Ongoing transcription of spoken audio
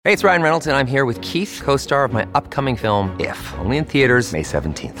Hey, it's Ryan Reynolds, and I'm here with Keith, co-star of my upcoming film, If, only in theaters May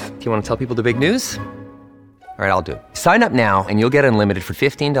 17th. Do you want to tell people the big news? All right, I'll do it. Sign up now and you'll get unlimited for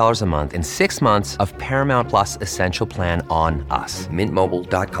 $15 a month and 6 months of Paramount Plus Essential Plan on us.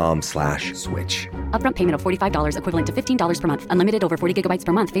 MintMobile.com/switch. Upfront payment of $45 equivalent to $15 per month. Unlimited over 40 gigabytes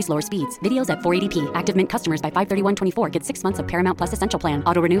per month. Face lower speeds. Videos at 480p. Active Mint customers by 531.24 get 6 months of Paramount Plus Essential Plan.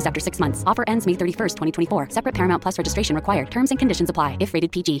 Auto renews after 6 months. Offer ends May 31st, 2024. Separate Paramount Plus registration required. Terms and conditions apply if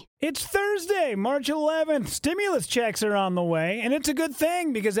rated PG. It's Thursday, March 11th. Stimulus checks are on the way, and it's a good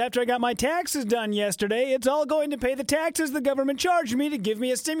thing because after I got my taxes done yesterday, it's all going to pay the taxes the government charged me to give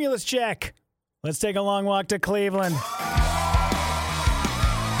me a stimulus check. Let's take a long walk to Cleveland.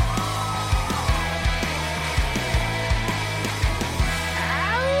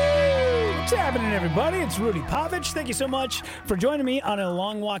 What's happening, everybody? It's Rudy Povich. Thank you so much for joining me on a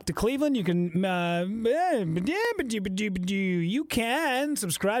long walk to Cleveland. You can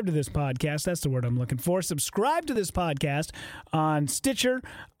subscribe to this podcast. That's the word I'm looking for. Subscribe to this podcast on Stitcher,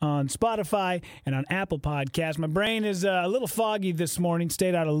 on Spotify, and on Apple Podcasts. My brain is a little foggy this morning.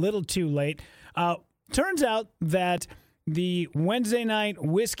 Stayed out a little too late. Turns out that the Wednesday night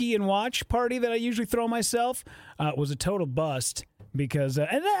whiskey and watch party that I usually throw myself was a total bust. Because, and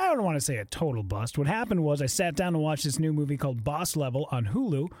I don't want to say a total bust. What happened was I sat down to watch this new movie called Boss Level on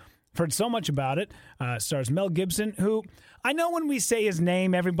Hulu. Heard so much about it. Stars Mel Gibson, who I know when we say his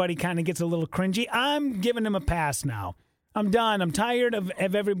name, everybody kind of gets a little cringy. I'm giving him a pass now. I'm done. I'm tired of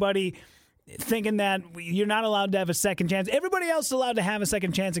everybody thinking that you're not allowed to have a second chance. Everybody else is allowed to have a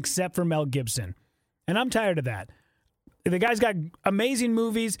second chance except for Mel Gibson. And I'm tired of that. The guy's got amazing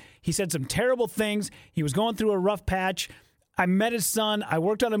movies. He said some terrible things. He was going through a rough patch. I met his son. I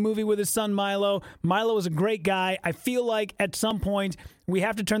worked on a movie with his son, Milo. Milo is a great guy. I feel like at some point we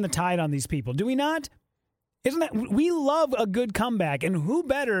have to turn the tide on these people. Do we not? Isn't that? We love a good comeback, and who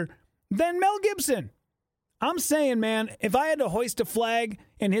better than Mel Gibson? I'm saying, man, if I had to hoist a flag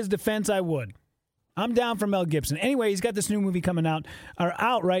in his defense, I would. I'm down for Mel Gibson. Anyway, he's got this new movie coming out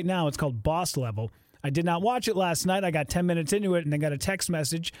right now. It's called Boss Level. I did not watch it last night. I got 10 minutes into it, and then got a text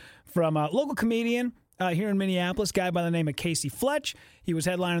message from a local comedian here in Minneapolis, guy by the name of Casey Fletch. He was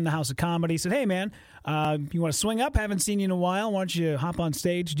headlining the House of Comedy. He said, hey, man, you want to swing up? Haven't seen you in a while. Why don't you hop on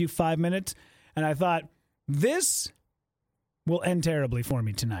stage, do 5 minutes? And I thought, this will end terribly for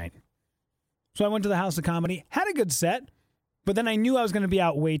me tonight. So I went to the House of Comedy, had a good set, but then I knew I was going to be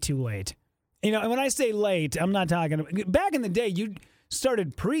out way too late. You know, and when I say late, I'm not talking about, back in the day, you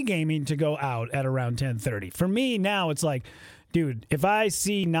started pre-gaming to go out at around 10:30. For me, now it's like, dude, if I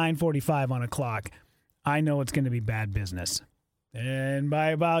see 9:45 on a clock, I know it's going to be bad business. And by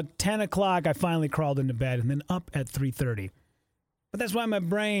about 10 o'clock, I finally crawled into bed and then up at 3:30. But that's why my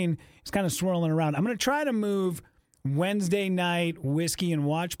brain is kind of swirling around. I'm going to try to move Wednesday night whiskey and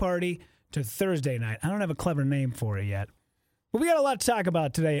watch party to Thursday night. I don't have a clever name for it yet. But we got a lot to talk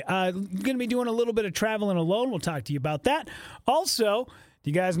about today. Going to be doing a little bit of traveling alone. We'll talk to you about that. Also, do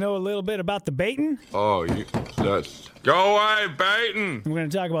you guys know a little bit about the Baton? Oh, that's... Go away, Baton! We're going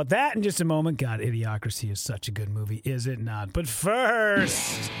to talk about that in just a moment. God, Idiocracy is such a good movie, is it not? But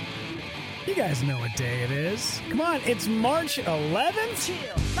first, you guys know what day it is. Come on, it's March 11th?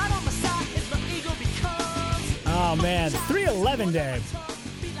 Oh, man, 311 Day.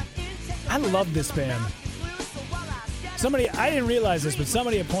 I love this band. I didn't realize this, but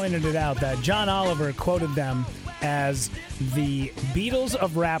somebody had pointed it out that John Oliver quoted them as the Beatles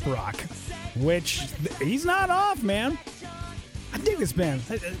of rap rock, which he's not off, man. I dig this band.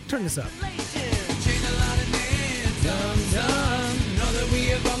 Turn this up.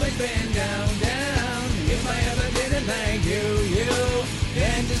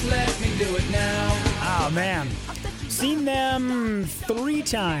 Oh, man. Seen them 3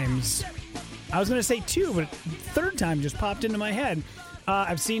 times. I was going to say 2, but third time just popped into my head.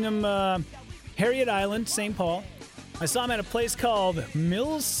 I've seen them Harriet Island, St. Paul. I saw them at a place called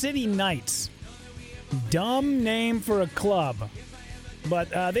Mill City Nights. Dumb name for a club. But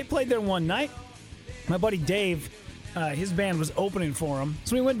they played there one night. My buddy Dave, his band was opening for them.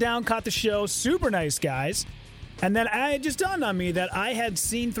 So we went down, caught the show. Super nice guys. And then it just dawned on me that I had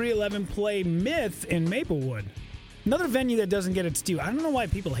seen 311 play Myth in Maplewood. Another venue that doesn't get its due. I don't know why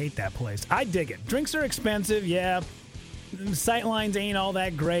people hate that place. I dig it. Drinks are expensive, yeah. Sightlines ain't all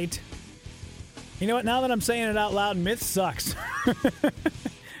that great. You know what? Now that I'm saying it out loud, Myth sucks.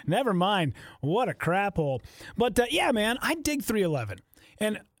 Never mind. What a crap hole. But, yeah, man, I dig 311.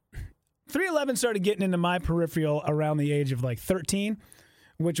 And 311 started getting into my peripheral around the age of, 13,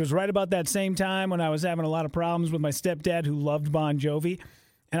 which was right about that same time when I was having a lot of problems with my stepdad who loved Bon Jovi.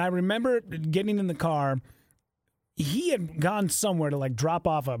 And I remember getting in the car he had gone somewhere to like drop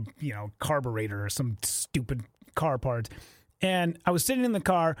off a, carburetor or some stupid car part. And I was sitting in the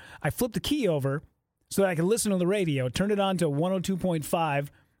car. I flipped the key over so that I could listen to the radio, turned it on to 102.5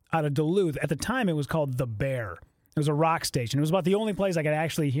 out of Duluth. At the time, it was called The Bear. It was a rock station. It was about the only place I could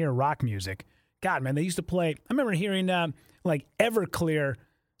actually hear rock music. God, man, they used to play. I remember hearing like Everclear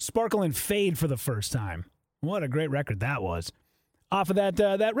Sparkle and Fade for the first time. What a great record that was. Off of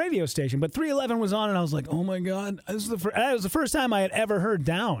that radio station. But 311 was on, and I was like, oh, my God. That was the first time I had ever heard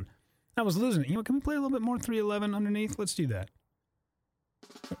Down. I was losing it. Can we play a little bit more 311 underneath? Let's do that.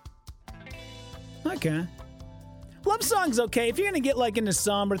 Okay. Love song's okay. If you're going to get like into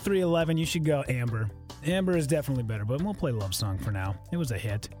somber 311, you should go Amber. Amber is definitely better, but we'll play Love Song for now. It was a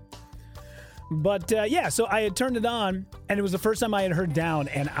hit. But, so I had turned it on, and it was the first time I had heard Down,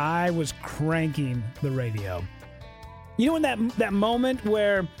 and I was cranking the radio. You know, in that moment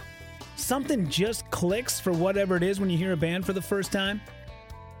where something just clicks for whatever it is when you hear a band for the first time?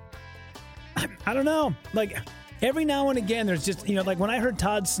 I don't know. Like, every now and again, there's just, like when I heard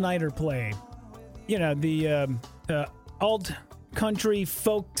Todd Snyder play, the alt country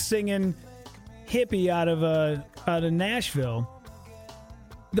folk singing hippie out of Nashville.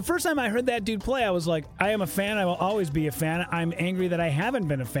 The first time I heard that dude play, I was like, I am a fan. I will always be a fan. I'm angry that I haven't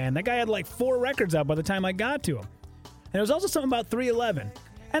been a fan. That guy had like 4 records out by the time I got to him. And there was also something about 311.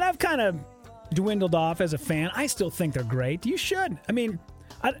 And I've kind of dwindled off as a fan. I still think they're great. You should. I mean,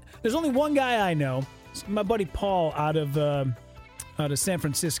 there's only one guy I know. It's my buddy Paul out of San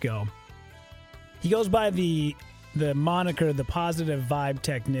Francisco. He goes by the moniker, the Positive Vibe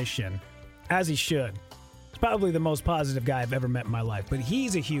Technician, as he should. He's probably the most positive guy I've ever met in my life, but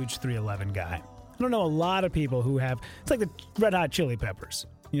he's a huge 311 guy. I don't know a lot of people who have, it's like the Red Hot Chili Peppers,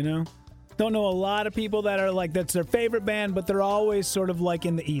 Don't know a lot of people that are like, that's their favorite band, but they're always sort of like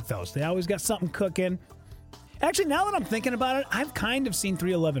in the ethos. They always got something cooking. Actually, now that I'm thinking about it, I've kind of seen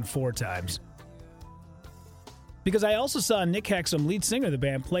 311 4 times. Because I also saw Nick Hexum, lead singer of the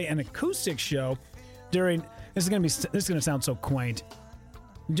band, play an acoustic show during, this is going to sound so quaint,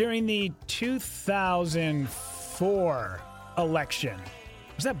 during the 2004 election.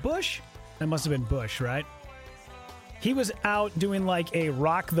 Was that Bush? That must have been Bush, right? He was out doing like a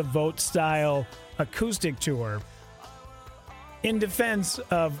Rock the Vote style acoustic tour in defense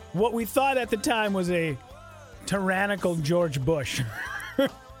of what we thought at the time was a tyrannical George Bush.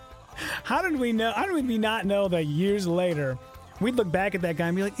 How did we not know that years later we'd look back at that guy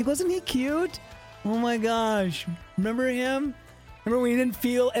and be like, wasn't he cute? Oh my gosh. Remember him? Remember when we didn't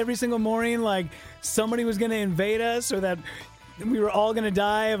feel every single morning like somebody was going to invade us or that we were all going to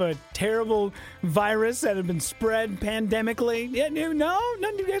die of a terrible virus that had been spread pandemically? Yeah, no?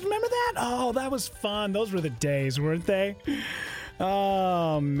 None of you guys remember that? Oh, that was fun. Those were the days, weren't they?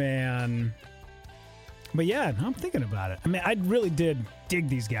 Oh, man. But yeah, I'm thinking about it. I mean, I really did dig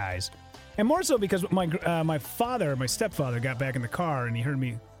these guys. And more so because my stepfather got back in the car and he heard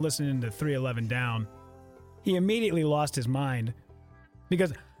me listening to 311 Down. He immediately lost his mind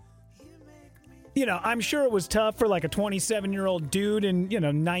because, I'm sure it was tough for like a 27-year-old dude in,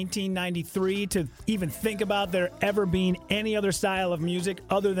 1993 to even think about there ever being any other style of music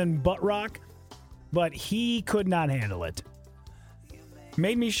other than butt rock. But he could not handle it.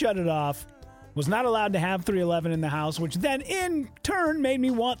 Made me shut it off. Was not allowed to have 311 in the house, which then in turn made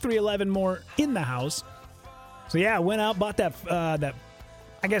me want 311 more in the house. So yeah, I went out, bought that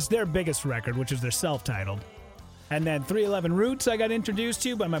I guess their biggest record, which is their self-titled. And then 311 Roots I got introduced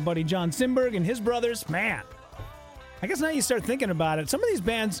to by my buddy John Simberg and his brothers. Man, I guess now you start thinking about it. Some of these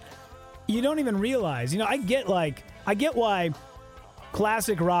bands you don't even realize. I get why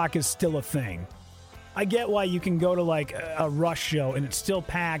classic rock is still a thing. I get why you can go to like a Rush show and it's still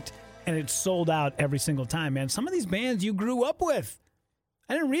packed and it's sold out every single time, man. Some of these bands you grew up with.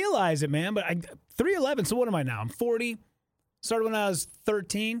 I didn't realize it, man, but 311, so what am I now? I'm 40. Started when I was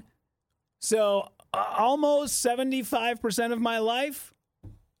 13. So almost 75% of my life,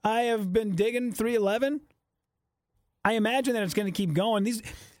 I have been digging 311. I imagine that it's going to keep going. The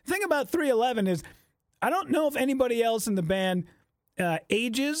thing about 311 is I don't know if anybody else in the band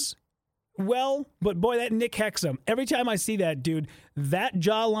ages well, but boy, that Nick Hexum, every time I see that dude, that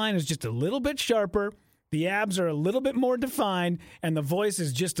jawline is just a little bit sharper, the abs are a little bit more defined, and the voice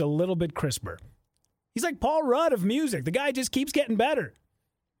is just a little bit crisper. He's like Paul Rudd of music. The guy just keeps getting better.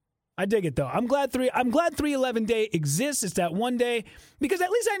 I dig it, though. I'm glad 311 Day exists. It's that one day, because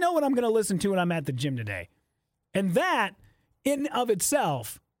at least I know what I'm going to listen to when I'm at the gym today. And that, in of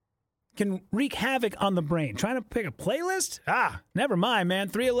itself, can wreak havoc on the brain. Trying to pick a playlist? Never mind, man.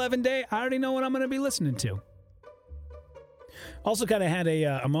 311 Day, I already know what I'm going to be listening to. Also kind of had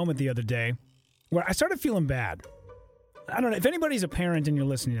a moment the other day where I started feeling bad. I don't know. If anybody's a parent and you're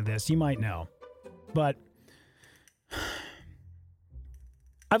listening to this, you might know. But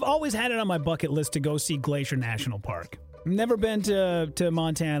I've always had it on my bucket list to go see Glacier National Park. Never been to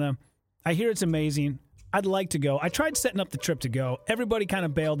Montana. I hear it's amazing. I'd like to go. I tried setting up the trip to go. Everybody kind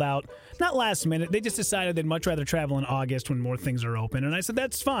of bailed out. Not last minute. They just decided they'd much rather travel in August when more things are open. And I said,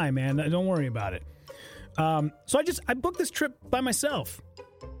 that's fine, man. Don't worry about it. So I booked this trip by myself.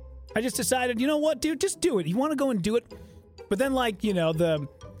 I just decided, you know what, dude? Just do it. You want to go and do it? But then,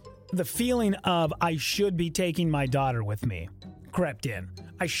 the feeling of I should be taking my daughter with me crept in.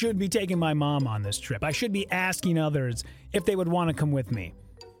 I should be taking my mom on this trip. I should be asking others if they would want to come with me.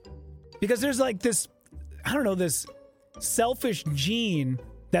 Because there's this selfish gene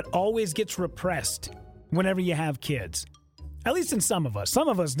that always gets repressed whenever you have kids. At least in some of us. Some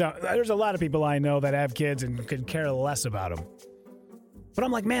of us don't. There's a lot of people I know that have kids and could care less about them. But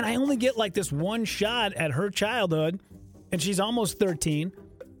I'm like, man, I only get this one shot at her childhood, and she's almost 13.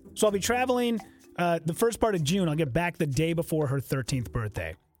 So I'll be traveling the first part of June. I'll get back the day before her 13th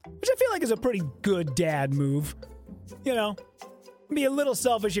birthday, which I feel like is a pretty good dad move. You know, be a little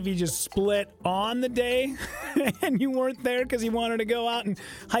selfish if you just split on the day and you weren't there because you wanted to go out and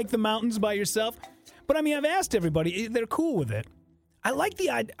hike the mountains by yourself. But I mean, I've asked everybody, they're cool with it. I like the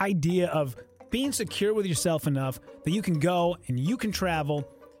idea of being secure with yourself enough that you can go and you can travel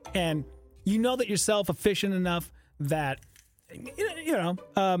and you know that you're self-efficient enough that,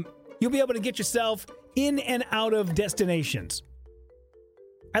 you'll be able to get yourself in and out of destinations.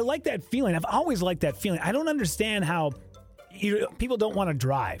 I like that feeling. I've always liked that feeling. I don't understand how people don't want to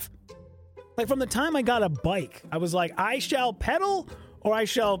drive. From the time I got a bike, I was like, I shall pedal or I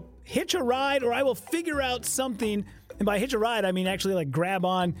shall hitch a ride or I will figure out something. And by hitch a ride, I mean actually grab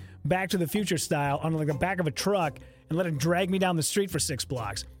on Back to the Future style on the back of a truck and let it drag me down the street for 6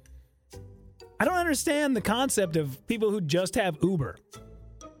 blocks. I don't understand the concept of people who just have Uber.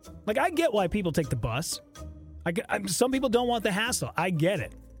 I get why people take the bus. Some people don't want the hassle. I get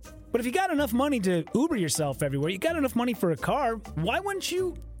it. But if you got enough money to Uber yourself everywhere, you got enough money for a car, why wouldn't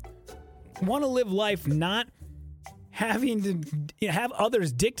you want to live life not having to have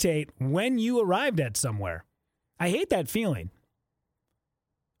others dictate when you arrived at somewhere? I hate that feeling.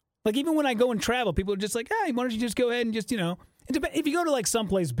 Even when I go and travel, people are just like, hey, why don't you just go ahead and just, if you go to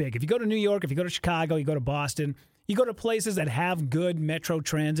someplace big, if you go to New York, if you go to Chicago, you go to Boston, you go to places that have good metro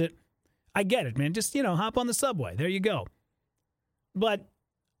transit, I get it, man. Just, hop on the subway. There you go. But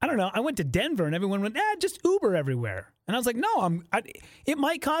I don't know. I went to Denver and everyone went, just Uber everywhere. And I was like, no, it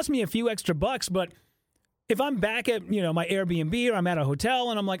might cost me a few extra bucks, but if I'm back at, my Airbnb or I'm at a hotel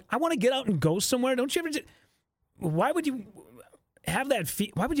and I'm like, I want to get out and go somewhere, don't you ever why would you have that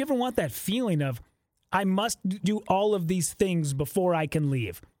why would you ever want that feeling of I must do all of these things before I can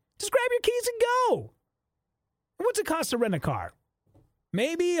leave? Just grab your keys and go. What's it cost to rent a car?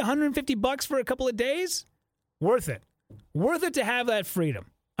 Maybe $150 for a couple of days? Worth it. Worth it to have that freedom.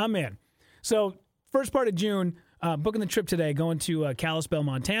 I'm in. So first part of June, booking the trip today, going to Kalispell,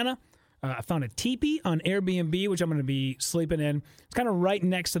 Montana. I found a teepee on Airbnb, which I'm going to be sleeping in. It's kind of right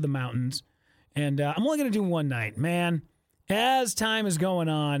next to the mountains. And I'm only going to do one night. Man, as time is going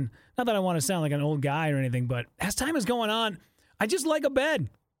on, not that I want to sound like an old guy or anything, but as time is going on, I just like a bed.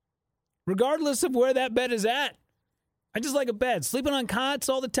 Regardless of where that bed is at. I just like a bed. Sleeping on cots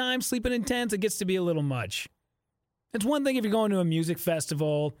all the time, sleeping in tents, it gets to be a little much. It's one thing if you're going to a music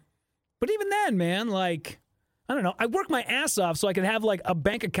festival. But even then, man, I don't know. I work my ass off so I can have a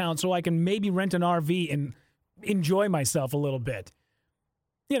bank account so I can maybe rent an RV and enjoy myself a little bit.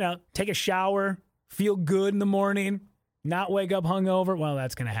 Take a shower, feel good in the morning, not wake up hungover. Well,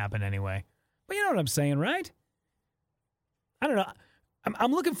 that's going to happen anyway. But you know what I'm saying, right? I don't know.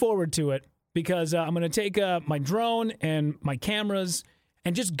 I'm looking forward to it because I'm going to take my drone and my cameras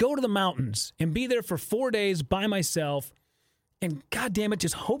and just go to the mountains and be there for 4 days by myself and, goddamn it,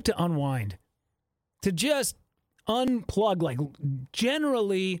 just hope to unwind. To just unplug.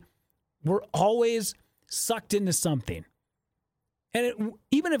 Generally, we're always sucked into something. And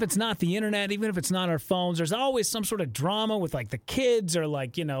even if it's not the internet, even if it's not our phones, there's always some sort of drama with the kids or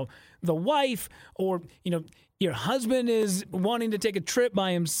the wife or, your husband is wanting to take a trip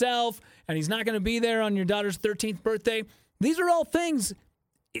by himself and he's not going to be there on your daughter's 13th birthday. These are all things,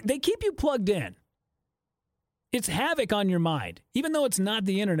 they keep you plugged in. It's havoc on your mind. Even though it's not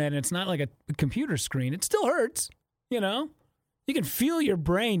the internet and it's not like a computer screen, it still hurts, You can feel your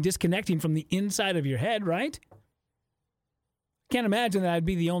brain disconnecting from the inside of your head, right? Can't imagine that I'd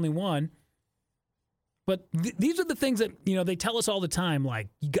be the only one. But these are the things that, they tell us all the time.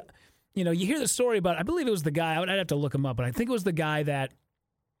 You hear the story about, I believe it was the guy, I'd have to look him up, but I think it was the guy that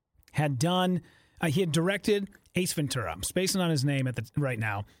had done He had directed Ace Ventura. I'm spacing on his name right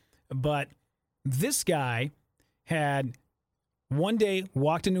now. But this guy had one day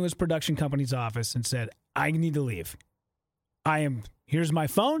walked into his production company's office and said, I need to leave. Here's my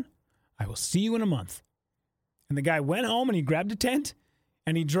phone. I will see you in a month. And the guy went home and he grabbed a tent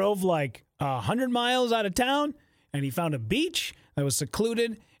and he drove like 100 miles out of town and he found a beach that was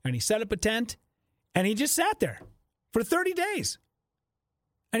secluded and he set up a tent and he just sat there for 30 days.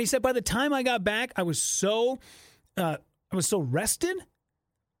 And he said, by the time I got back, I was so rested.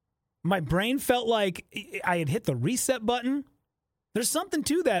 My brain felt like I had hit the reset button. There's something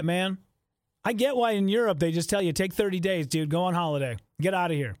to that, man. I get why in Europe they just tell you, take 30 days, dude, go on holiday, get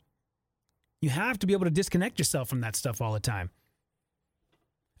out of here. You have to be able to disconnect yourself from that stuff all the time.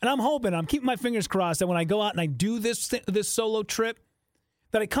 And I'm keeping my fingers crossed that when I go out and I do this solo trip,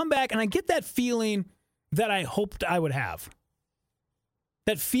 that I come back and I get that feeling that I hoped I would have.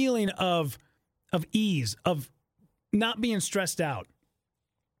 That feeling of ease, of not being stressed out,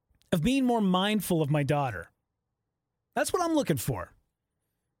 of being more mindful of my daughter. That's what I'm looking for.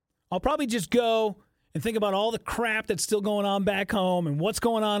 I'll probably just go and think about all the crap that's still going on back home and what's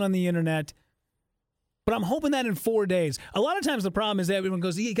going on the internet. But I'm hoping that in 4 days. A lot of times the problem is that everyone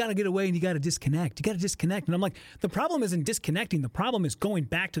goes, you got to get away and you got to disconnect. You got to disconnect. And I'm like, the problem isn't disconnecting. The problem is going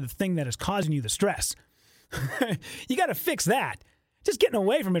back to the thing that is causing you the stress. You got to fix that. Just getting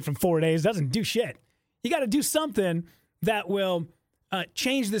away from it from 4 days doesn't do shit. You got to do something that will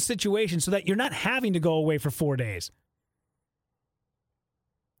change the situation so that you're not having to go away for 4 days.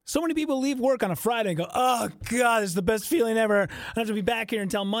 So many people leave work on a Friday and go, oh, God, it's the best feeling ever. I don't have to be back here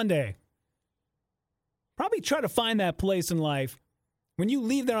until Monday. Probably try to find that place in life. When you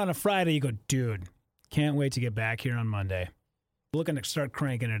leave there on a Friday, you go, dude, can't wait to get back here on Monday. Looking to start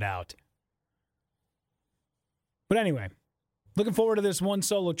cranking it out. But anyway, looking forward to this one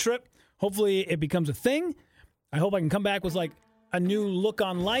solo trip. Hopefully it becomes a thing. I hope I can come back with like a new look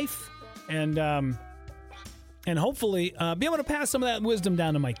on life and hopefully be able to pass some of that wisdom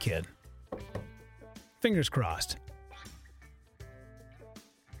down to my kid. Fingers crossed.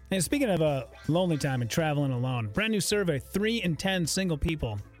 And speaking of lonely time and traveling alone, brand new survey, 3 in 10 single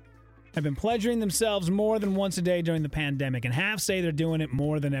people have been pleasuring themselves more than once a day during the pandemic, and half say they're doing it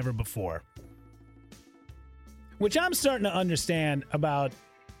more than ever before. Which I'm starting to understand about.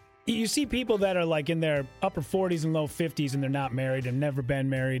 You see people that are like in their upper 40s and low 50s and they're not married and never been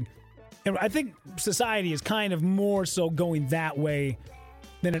married. And I think society is kind of more so going that way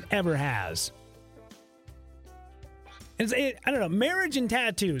than it ever has. And I don't know, marriage and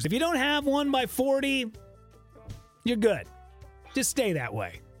tattoos. If you don't have one by 40, you're good. Just stay that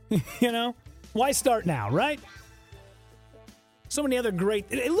way. You know? Why start now, right? So many other great...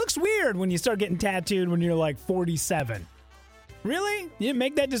 It looks weird when you start getting tattooed when you're like 47. Really? You didn't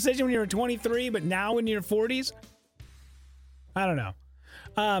make that decision when you were 23, but now in your 40s? I don't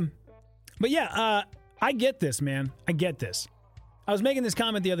know. But yeah, I get this, man. I get this. I was making this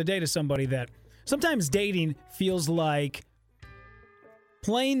comment the other day to somebody that sometimes dating feels like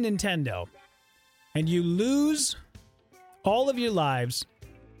playing Nintendo and you lose all of your lives.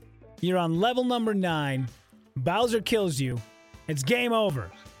 You're on level number 9. Bowser kills you. It's game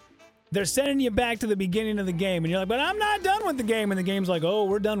over. They're sending you back to the beginning of the game, and you're like, but I'm not done with the game. And the game's like, oh,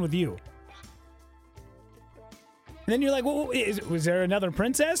 we're done with you. And then you're like, well, was there another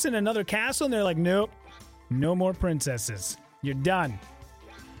princess in another castle? And they're like, nope, no more princesses. You're done.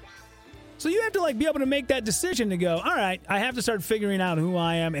 So you have to like be able to make that decision to go, all right, I have to start figuring out who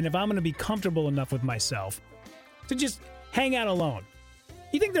I am and if I'm going to be comfortable enough with myself to just hang out alone.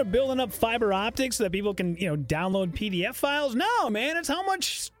 You think they're building up fiber optics so that people can, download PDF files? No, man, it's how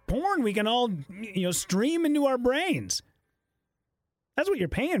much porn we can all, stream into our brains. That's what you're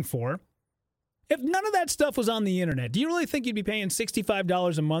paying for. If none of that stuff was on the internet, do you really think you'd be paying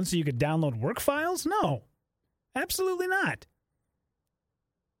 $65 a month so you could download work files? No, absolutely not.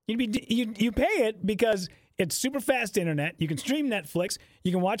 You pay it because it's super fast internet. You can stream Netflix.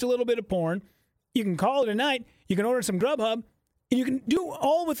 You can watch a little bit of porn. You can call it a night. You can order some Grubhub. And you can do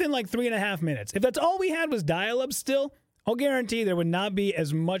all within like 3.5 minutes. If that's all we had was dial-up still, I'll guarantee there would not be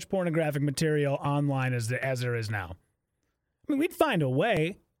as much pornographic material online as there is now. I mean, we'd find a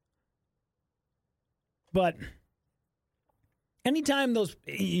way. But anytime those...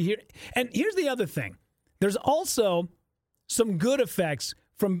 And here's the other thing. There's also some good effects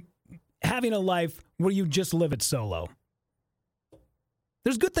from having a life where you just live it solo.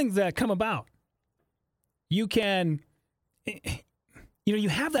 There's good things that come about. You can... you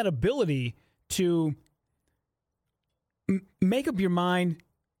have that ability to make up your mind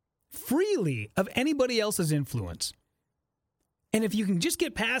freely of anybody else's influence. And if you can just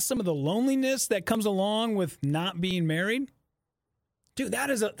get past some of the loneliness that comes along with not being married, dude, that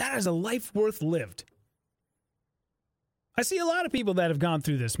is a life worth lived. I see a lot of people that have gone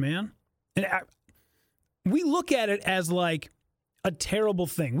through this, man. And we look at it as like a terrible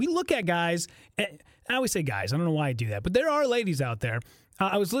thing. We look at guys, I always say guys, I don't know why I do that, but there are ladies out there.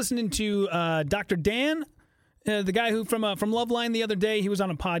 I was listening to Dr. Dan, the guy who from Loveline the other day. He was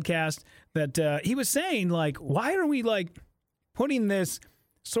on a podcast that he was saying, like, why are we like putting this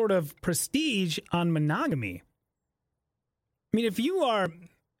sort of prestige on monogamy? I mean, if you are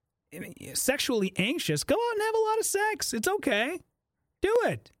sexually anxious, go out and have a lot of sex. It's okay. Do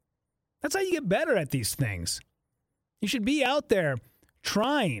it. That's how you get better at these things. You should be out there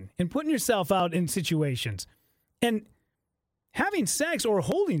trying and putting yourself out in situations. And having sex or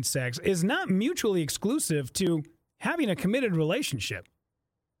holding sex is not mutually exclusive to having a committed relationship.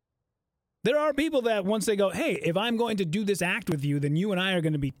 There are people that once they go, hey, if I'm going to do this act with you, then you and I are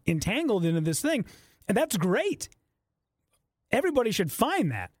going to be entangled into this thing. And that's great. Everybody should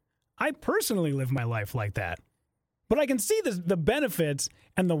find that. I personally live my life like that. But I can see the benefits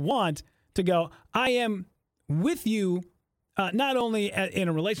and the want to go, I am with you, not only in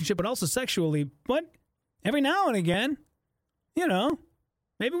a relationship, but also sexually. But every now and again, you know,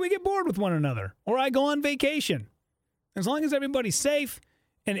 maybe we get bored with one another, or I go on vacation. As long as everybody's safe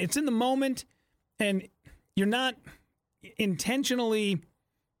and it's in the moment and you're not intentionally,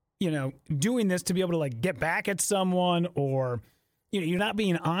 you know, doing this to be able to like get back at someone, or, you know, you're not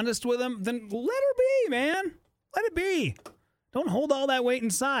being honest with them, then let her be, man. Let it be. Don't hold all that weight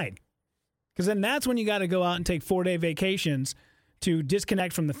inside. Because then that's when you got to go out and take 4-day vacations to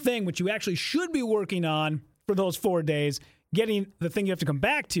disconnect from the thing, which you actually should be working on for those 4 days, getting the thing you have to come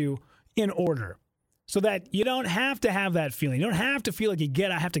back to in order, so that you don't have to have that feeling. You don't have to feel like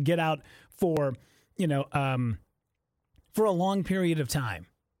I have to get out for, you know, for a long period of time.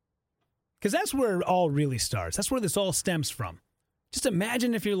 Because that's where it all really starts. That's where this all stems from. Just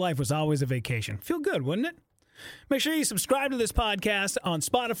imagine if your life was always a vacation. Feel good, wouldn't it? Make sure you subscribe to this podcast on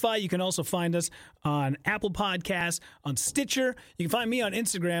Spotify. You can also find us on Apple Podcasts, on Stitcher. You can find me on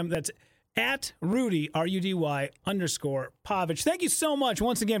Instagram. That's at Rudy, RUDY _Pavich. Thank you so much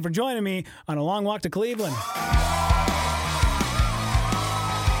once again for joining me on A Long Walk to Cleveland.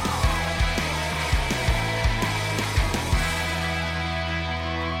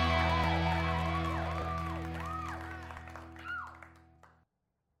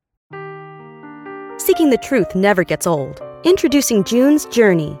 Seeking the truth never gets old. Introducing June's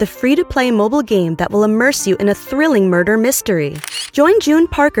Journey, the free-to-play mobile game that will immerse you in a thrilling murder mystery. Join June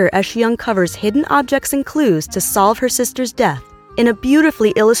Parker as she uncovers hidden objects and clues to solve her sister's death in a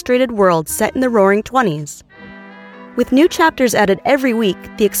beautifully illustrated world set in the Roaring '20s. With new chapters added every week,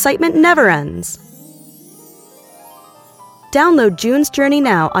 the excitement never ends. Download June's Journey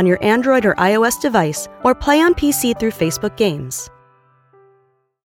now on your Android or iOS device, or play on PC through Facebook Games.